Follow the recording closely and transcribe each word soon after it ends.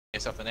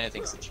yourself and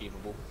anything's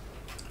achievable.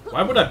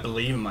 Why would I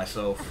believe in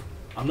myself?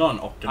 I'm not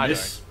an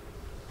optimist.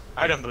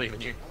 I don't believe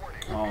in you.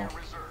 Oh,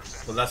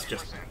 well that's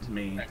just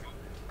me.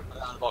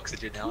 I'm out of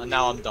oxygen now, and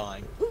now I'm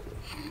dying.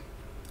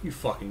 You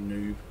fucking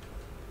noob.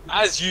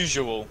 As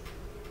usual.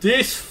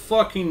 This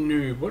fucking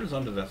noob. What is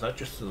under that? Is that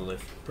just to the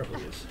left?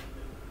 Probably is.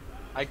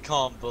 I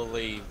can't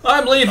believe.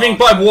 I'm leaving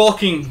by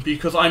walking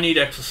because I need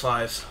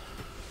exercise.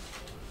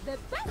 The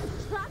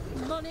best track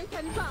money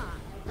can buy.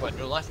 What, in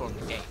real life or in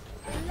the game?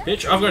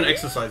 Bitch, I've got an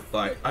exercise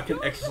bike. I can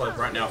exercise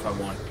right now if I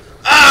want.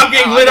 Ah, I'm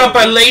getting lit up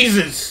by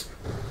lasers!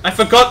 I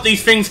forgot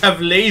these things have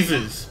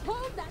lasers.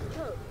 Hold that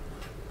code.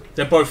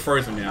 They're both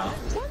frozen now.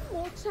 One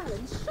more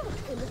challenge shot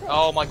in the face.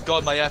 Oh my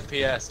god, my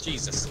FPS.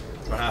 Jesus.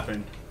 What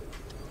happened?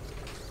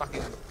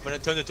 Fucking, when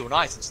it turned into an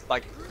ice, it's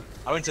like,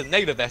 I went to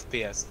negative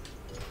FPS.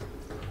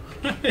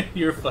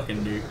 You're a fucking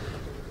noob.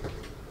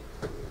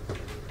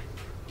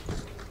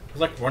 I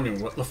was like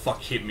wondering what the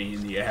fuck hit me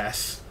in the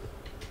ass.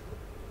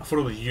 I thought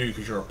it was you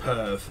because you're a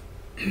perv.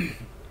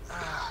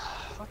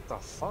 What the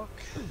fuck?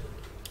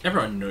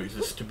 Everyone knows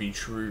this to be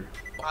true.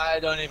 I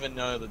don't even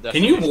know the Can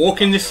definition. you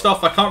walk in this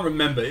stuff? I can't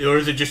remember. Or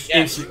is it just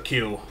Yeah. instant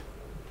kill?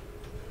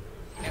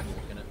 I can't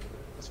walk in it.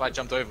 That's why I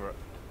jumped over it.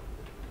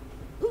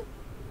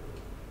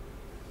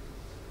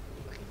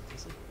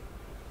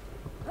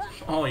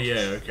 Oh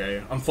yeah,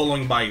 okay. I'm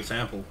following by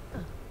example.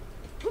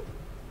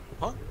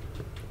 Huh?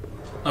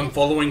 I'm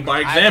following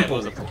by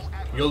example.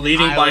 You're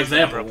leading by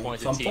example. I was never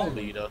appointed So I'm team following.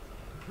 leader.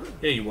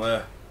 Yeah, you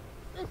were.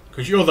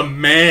 Because you're the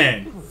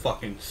man.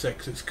 Fucking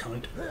sexist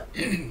cunt.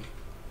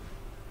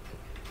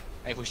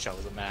 I wish I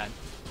was a man.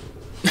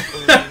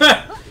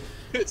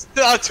 It's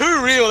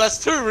too real,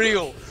 that's too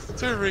real.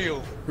 Too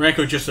real.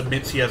 Ranko just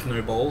admits he has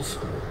no balls.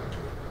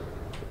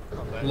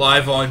 Okay.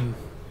 Live on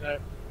No.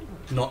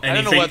 not I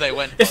anything. don't know where they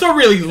went. It's not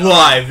really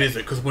live, is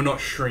it? Because we're not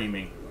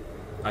streaming.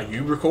 Are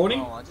you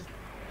recording? Oh,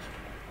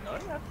 no,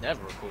 I'm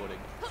never recording.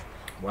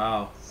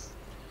 Wow.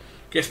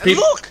 Guess And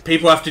look!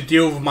 people have to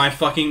deal with my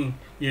fucking,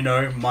 you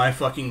know, my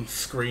fucking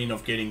screen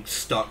of getting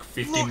stuck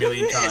 50 Look at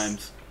million this!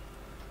 times.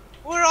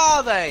 Where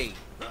are they?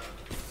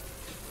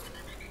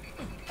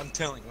 I'm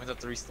telling you, when's that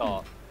to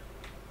restart?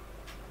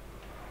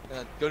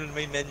 Go to the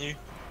main menu.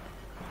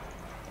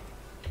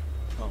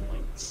 Oh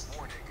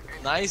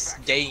my. Nice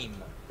game,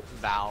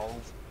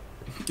 Valve.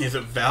 Is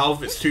it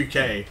Valve? It's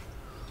 2K.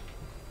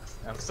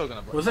 I'm still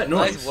gonna. What was that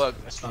noise? Nice work.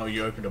 Oh,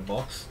 you opened a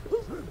box?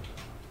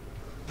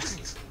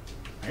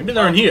 Maybe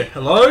they're in here.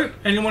 Hello?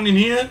 Anyone in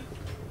here?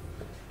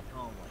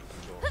 Oh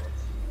my god.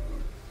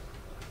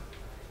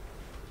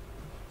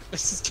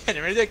 This is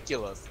getting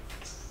ridiculous.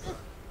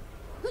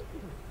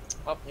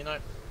 Well, you know,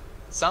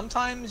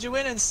 sometimes you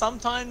win and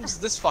sometimes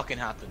this fucking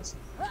happens.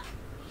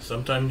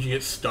 Sometimes you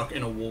get stuck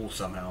in a wall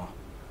somehow.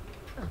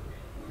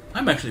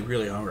 I'm actually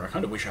really hungry. I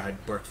kind of wish I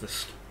had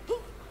breakfast.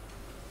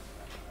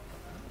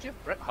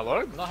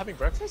 Hello? Not having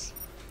breakfast?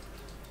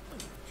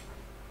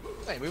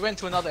 Hey, we went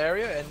to another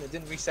area and it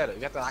didn't reset it.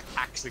 We have to like,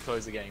 actually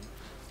close the game.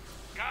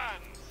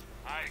 Guns!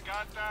 I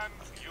got them.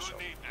 You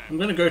need them. I'm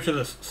gonna go to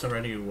the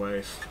Serenity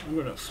Waste.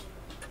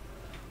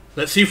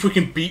 Let's see if we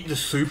can beat the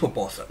super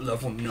boss at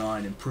level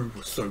 9 and prove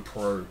we're so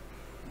pro.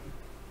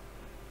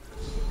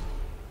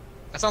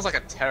 That sounds like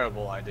a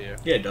terrible idea.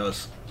 Yeah, it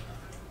does.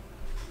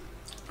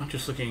 I'm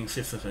just looking to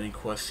see if there's any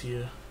quests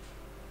here.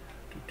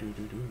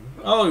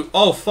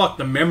 Oh fuck,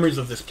 the memories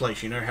of this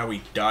place. You know how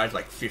we died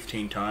like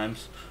 15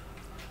 times?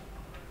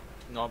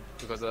 Not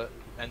because of,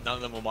 and none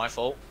of them were my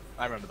fault.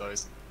 I remember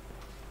those.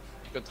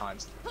 Good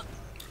times.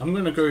 I'm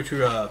gonna go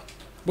to,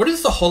 what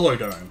is the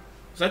Holodome?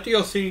 Is that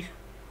DLC?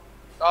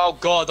 Oh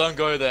god, don't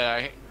go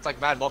there. It's like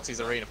Mad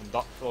Moxie's arena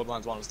from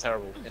Borderlands 1 was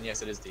terrible. And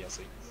yes, it is DLC.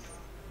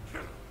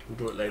 We'll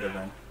do it later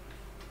then.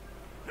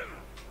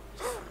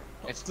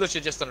 It's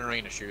literally just an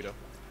arena shooter.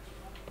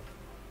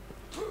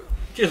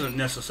 Which isn't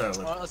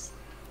necessarily. Well,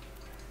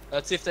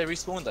 let's see if they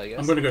respawned, I guess.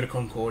 I'm gonna go to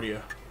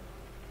Concordia.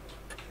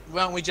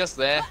 Weren't we just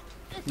there?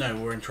 No,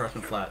 we're in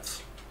Truckin'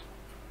 Flats.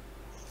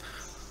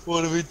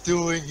 What are we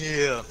doing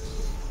here?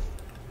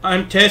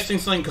 I'm testing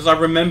something because I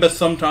remember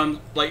sometimes,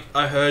 like,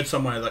 I heard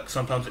somewhere, like,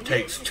 sometimes it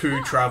takes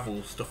 2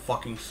 travels to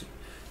fucking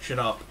shit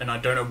up, and I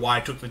don't know why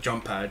I took the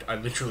jump pad. I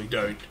literally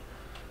don't.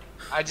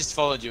 I just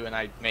followed you and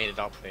I made it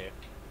up there.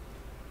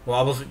 Well,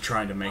 I wasn't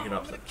trying to make it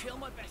up there.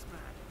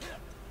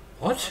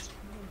 What?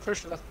 Pretty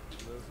sure that's...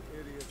 Those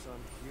idiots on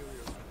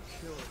Helios will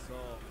kill us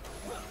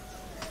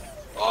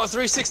all. Oh,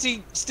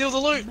 360! Steal the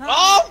loot!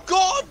 Oh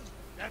god!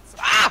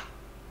 Ah!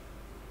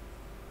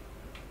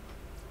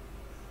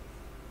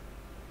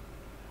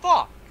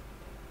 Fuck!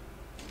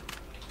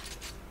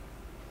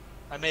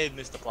 I may have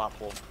missed the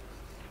platform.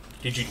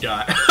 Did you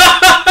die?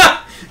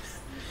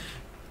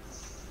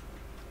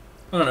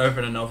 I'm gonna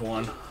open another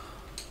one.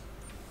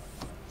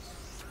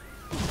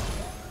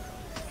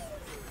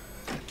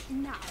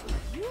 Now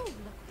you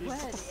look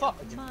What the fuck?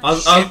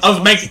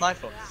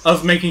 I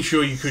was making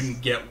sure you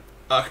couldn't get.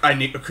 I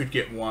could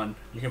get one.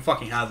 You can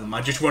fucking have them.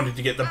 I just wanted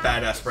to get the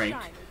badass rank.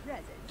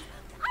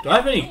 Do I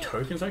have any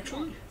tokens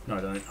actually? No,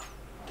 I don't.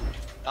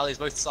 These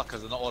both suck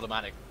because they're not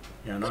automatic.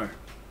 Yeah, I know.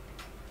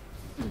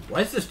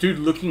 Why is this dude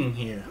looking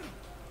here?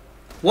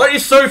 What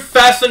is so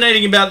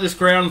fascinating about this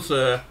ground,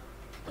 sir?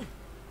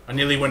 I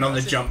nearly went on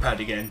the jump pad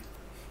again.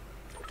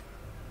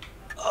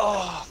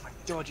 Oh my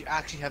god, you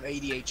actually have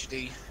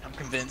ADHD. I'm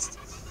convinced.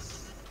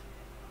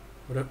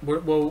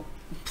 Well,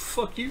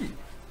 fuck you.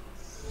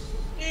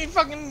 You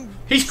fucking...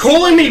 He's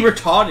calling me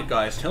retarded,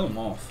 guys. Tell him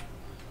off.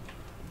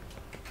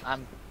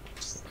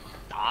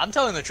 I'm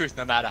telling the truth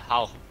no matter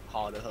how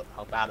hard it hurts,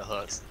 how bad it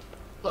hurts.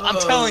 Look, I'm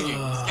telling you,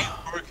 it's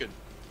getting broken.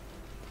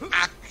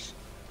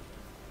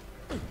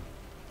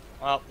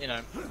 Well, you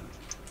know.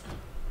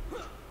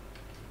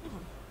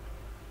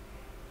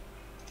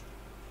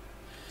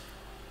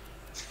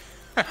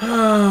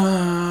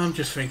 I'm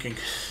just thinking.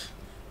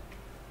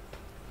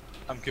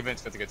 I'm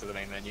convinced we have to go to the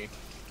main menu.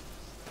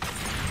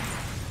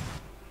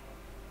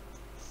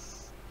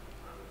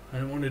 I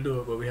don't want to do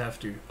it, but we have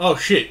to. Oh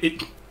shit!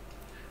 It.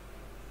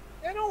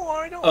 Yeah, don't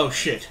worry, don't Oh worry.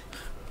 shit!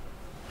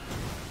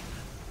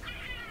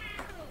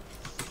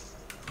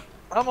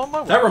 I'm on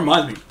my way. That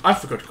reminds me. I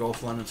forgot to go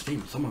offline on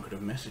Steam. Someone could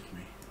have messaged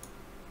me.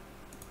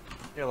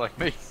 You're like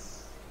me.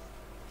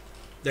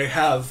 They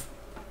have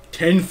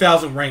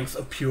 10,000 ranks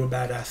of pure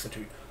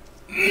badassitude.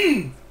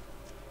 Hey,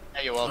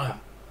 you're welcome.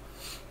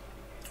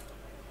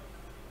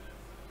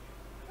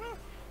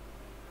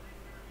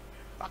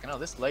 Fucking hell,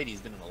 this lady's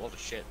been in a lot of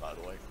shit, by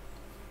the way.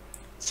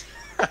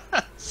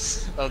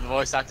 Oh, the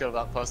voice actor of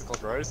that person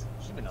called Rose?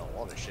 She's been in a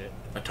lot of shit.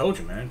 I told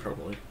you, man.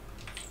 Probably.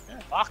 Yeah,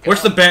 fuck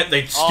What's the bet?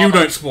 They still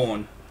don't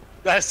spawn.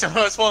 That's the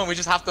first one, we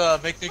just have to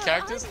make new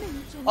characters?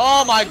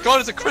 Oh my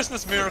god, it's a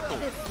Christmas miracle!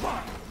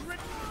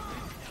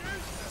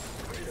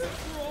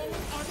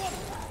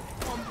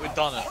 We've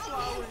done it.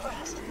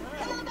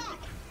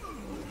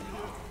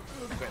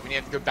 Wait, we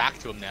have to go back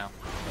to him now.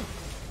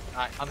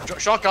 Alright, I'm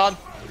shotgun!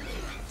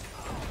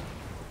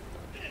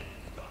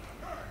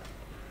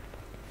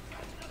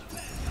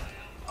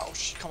 Oh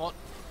shit, come on.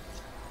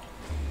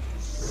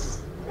 It's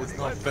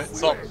not fit.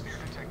 Stop.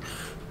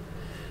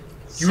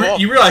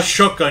 You realize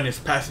shotgun is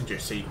passenger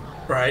seat,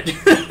 right?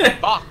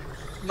 Fuck!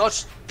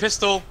 Not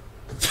pistol!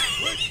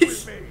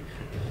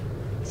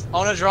 I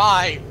wanna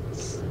drive!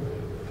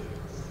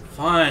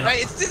 Fine. Hey,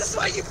 it's this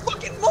way, you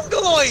fucking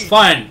mongoloid!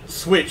 Fine.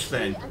 Switch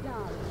then.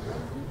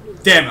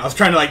 Damn it! I was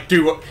trying to like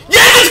do what?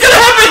 Yes, it's gonna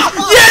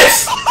happen!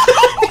 Yes!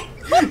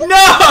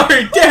 No!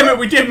 Damn it!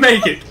 We did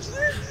make it.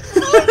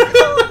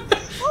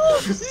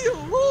 Oh, dear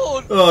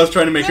lord! Oh, I was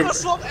trying to make Never it.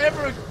 swap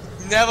ever.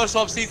 Never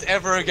swap seats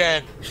ever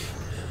again.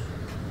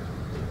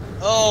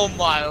 Oh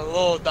my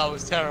lord, that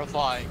was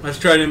terrifying. I was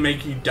trying to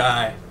make you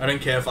die. I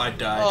don't care if I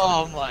die.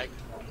 Oh my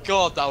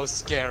god, that was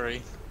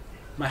scary.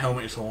 My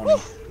helmet is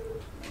horny.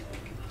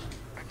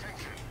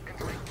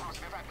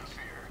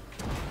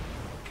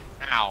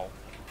 Ow.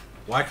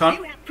 Why can't?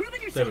 You have proven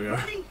There we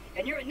yourself go. worthy,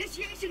 and your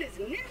initiation is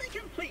nearly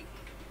complete.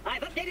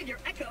 I've updated your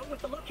echo with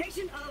the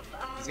location of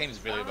This game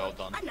is really well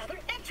done. another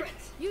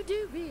entrance. You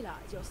do realize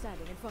you're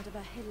standing in front of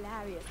a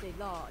hilariously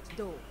large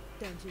door,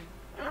 don't you?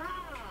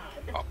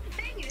 The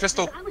thing is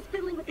Pistol. that I was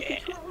fiddling with the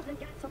controls and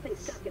got something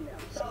stuck in them.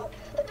 So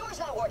the door's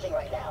not working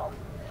right now.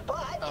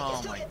 But you Oh can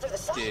still my get through the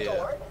side dear.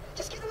 door.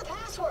 Just give them the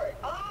password.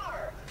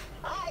 R.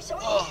 I show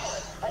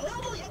you a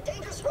noble yet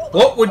dangerous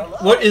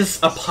robot. What is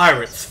a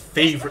pirate's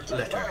favorite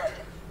letter?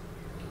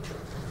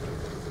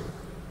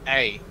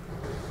 A.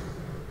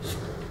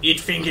 You'd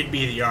think it'd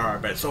be the R,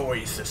 but it's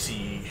always the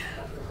C.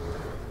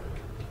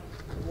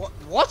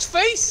 What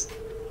face?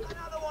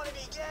 Another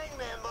wannabe gang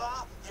member.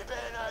 You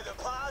better know the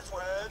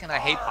password. Can I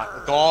hate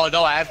Piper? God,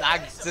 no, I have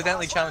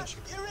accidentally challenged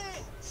you. You're in.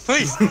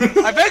 Please,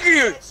 I beg of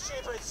you! That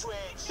stupid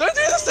switch. Don't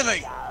do this to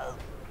me! Go.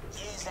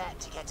 Use that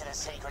to get to the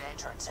secret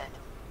entrance and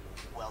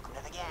welcome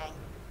to the gang.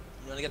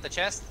 You wanna get the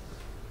chest?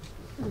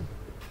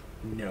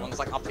 No. One's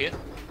like up here.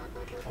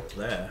 Up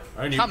there.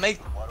 I only. Can't make.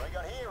 What do we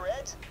got here,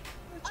 Red?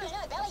 I don't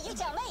know, Belly. You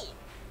tell me.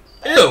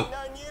 Ew. No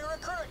new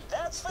recruit,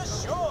 that's for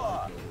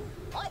sure.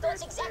 My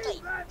thoughts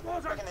exactly.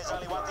 Reckon there's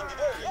only one thing to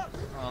do, yep.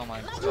 Oh my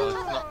god.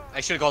 No,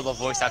 I should have got the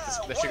voice actors.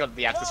 I should have got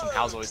the actors from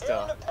House Voice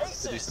to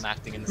do some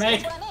acting in this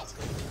Meg. game.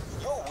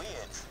 You're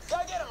weird. Go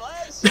get him,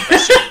 lads.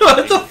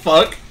 What the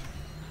fuck?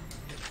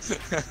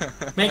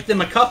 Make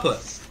them a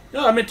couplet.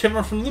 No, I meant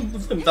Timber from them.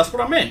 That's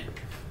what I meant.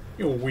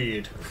 You're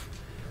weird.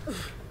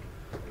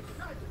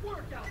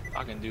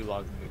 I can do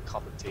like a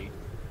cup of tea.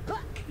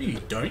 You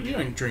don't. You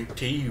don't drink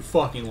tea, you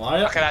fucking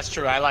liar. Okay, that's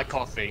true. I like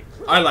coffee.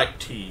 I like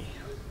tea.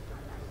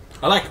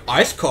 I like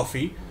iced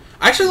coffee.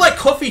 I actually like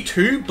coffee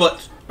too,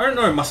 but I don't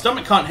know. My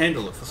stomach can't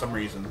handle it for some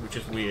reason, which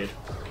is weird.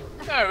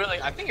 No, really.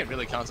 I think it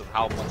really counts with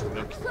how much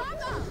milk.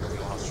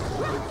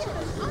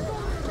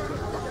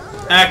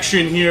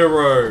 Action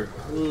hero.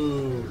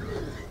 Ooh.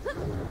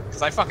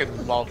 Because I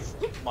fucking love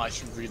I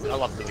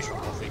love really strong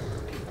coffee.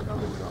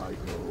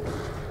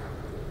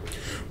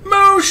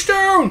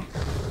 Moonstone.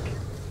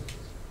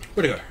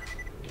 Where'd it go?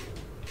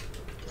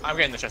 I'm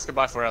getting the chest.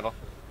 Goodbye forever.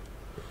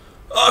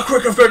 Oh,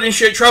 quick! I've got to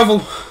initiate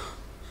travel.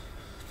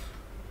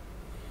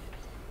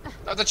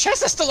 The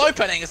chest is still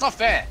opening. It's not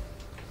fair.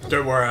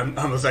 Don't worry,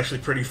 I was actually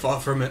pretty far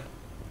from it.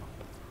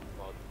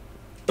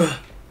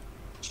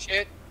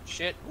 Shit.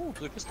 shit. Ooh,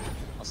 blue pistol.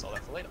 I'll sell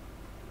that for later.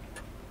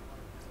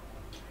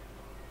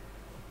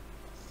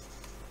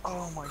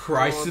 Oh my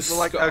Crisis god. We're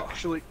like Scar.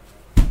 actually.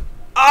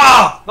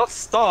 Ah! Not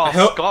Star, I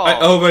Scar.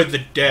 elbowed the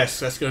desk.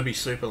 That's gonna be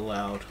super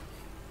loud.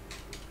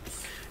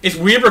 It's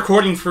weird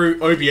recording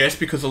through OBS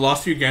because the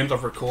last few games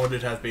I've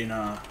recorded have been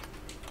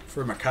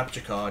through my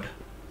capture card.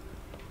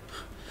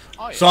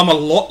 Oh, yeah. So I'm a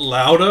lot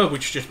louder,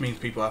 which just means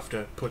people have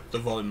to put the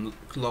volume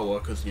lower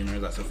because, you know,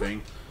 that's a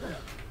thing.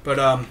 But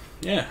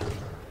yeah,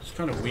 it's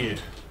kind of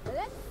weird.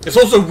 It's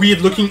also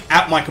weird looking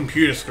at my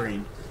computer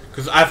screen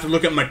because I have to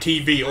look at my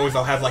TV, or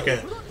I'll have like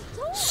a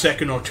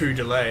second or two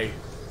delay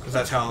because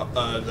that's how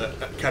the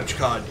capture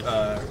card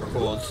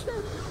records.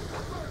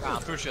 Nah,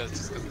 I'm pretty sure it's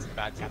just because it's a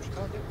bad capture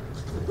card.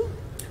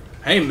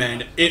 Hey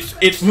man,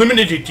 it's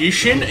limited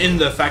edition in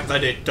the fact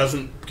that it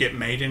doesn't get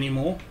made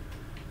anymore.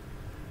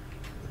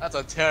 That's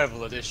a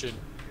terrible addition.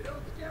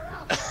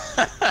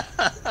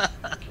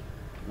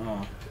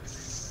 Oh,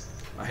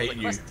 I hate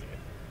you.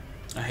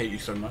 I hate you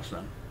so much,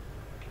 then.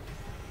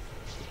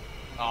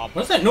 Oh,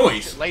 What's that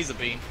noise? laser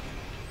beam.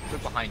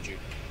 Look behind you.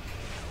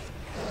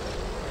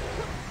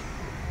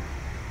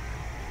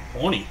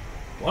 Horny.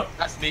 What?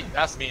 That's me.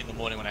 That's me in the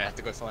morning when I have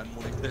to go find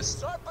morning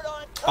piss.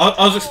 I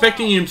was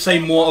expecting you to say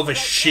more of a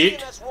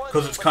shit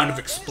because it's kind of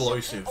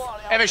explosive.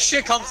 If a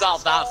shit comes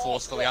out that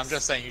forcefully, I'm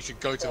just saying you should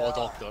go to a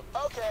doctor.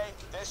 Okay,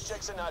 this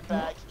chick's a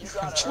nutbag. You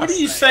gotta What are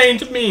you saying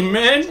to me,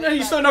 man? Are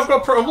you saying I've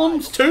got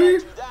problems too?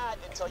 do that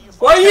until you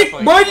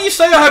Why do you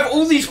say I have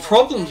all these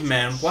problems,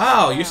 man?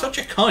 Wow, you're such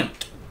a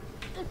cunt.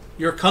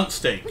 You're a cunt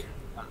steak.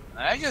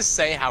 I just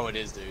say how it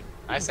is, dude.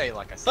 I say it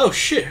like I said. Oh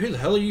shit, who the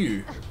hell are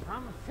you?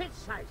 I'm a fit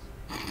size.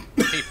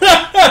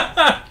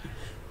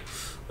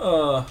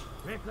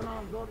 Reckon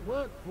I've got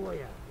work for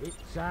you.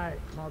 It's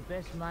my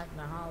best mate in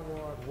the whole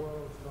wide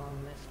world's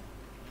gone missing.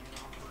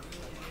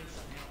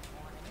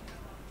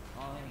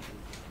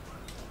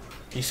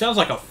 He sounds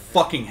like a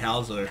fucking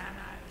Hauser.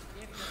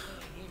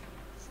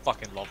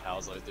 Fucking love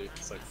Hauser, dude.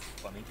 It's so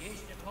funny.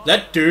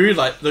 That dude,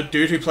 like the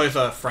dude who plays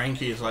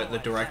Frankie, is like the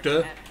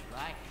director,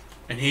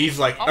 and he's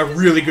like a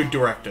really good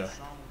director.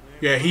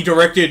 Yeah, he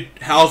directed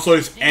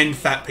Houselo's and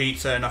Fat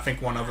Pizza, and I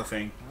think one other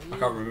thing. I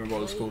can't remember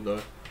what it's called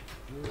though.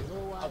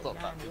 I thought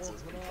Fat Pizza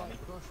was pretty funny.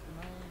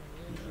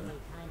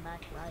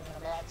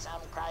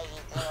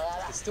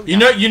 It's still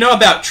You know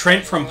about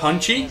Trent from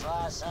Punchy?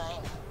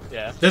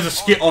 Yeah. There's a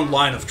skit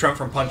online of Trent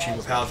from Punchy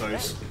with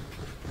Housos.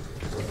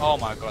 Oh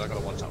my god, I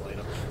gotta watch that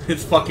later.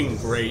 It's fucking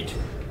great.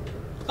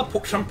 I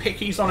put some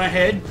pickies on her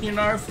head, you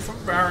know, for some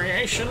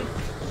variation.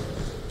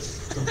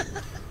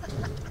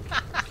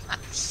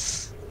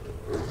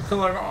 So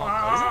like,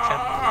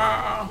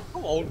 How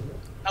old?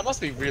 That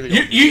must be really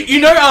old.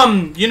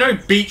 you know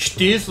Beach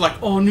Diz,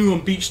 like, oh, new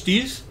on Beach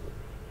Diz?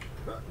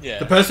 Yeah.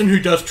 The person who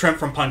does Trent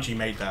from Punchy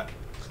made that.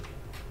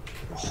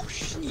 Oh,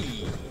 shit.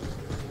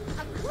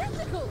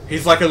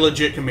 He's like a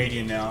legit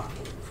comedian now,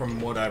 from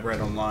what I've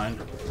read online.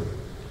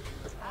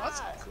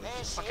 That's cool.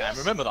 Okay, I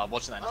remember that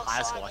watching that in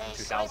high school, like in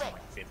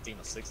 2015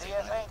 or 16.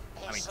 Right?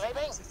 I mean,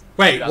 2016.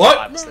 Wait, 2005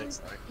 what? or 6,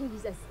 sorry.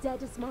 He's as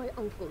dead as my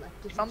uncle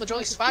left him. Found the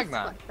Jolly Swag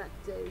Man.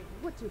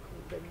 What do you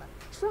call them?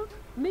 Truck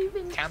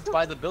moving. Camped truck.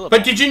 by the Billabong.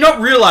 But did you not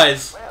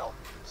realize? Well,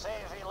 see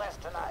if he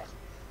left tonight.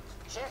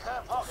 Check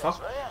her pockets, Fuck.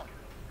 will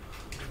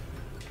you?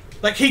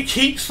 Like, he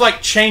keeps,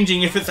 like,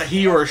 changing if it's a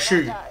he or a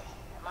she. Okay.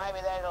 Maybe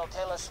that'll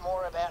tell us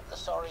more about the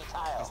sorry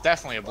tale. It's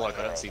definitely a bloke,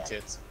 I don't see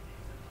tits.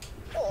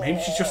 Maybe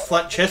she's just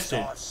flat-chested.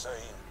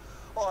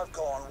 I've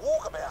gone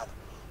walkabout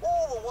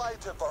all the way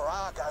to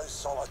Varago's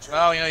solitude.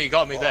 Well, you know, you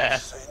got me there.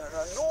 I've seen an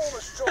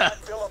enormous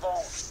giant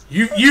billabong.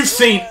 You've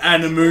seen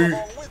Animu.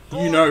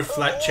 You know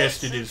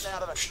flat-chested is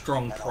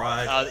strong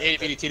pride. The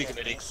itty bitty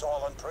committee.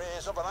 Silent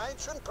prayers of an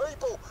ancient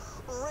people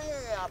ringing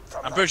out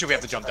from I'm pretty sure we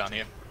have to jump down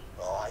here.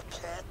 I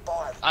can't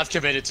buy it. I've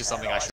committed to something I should.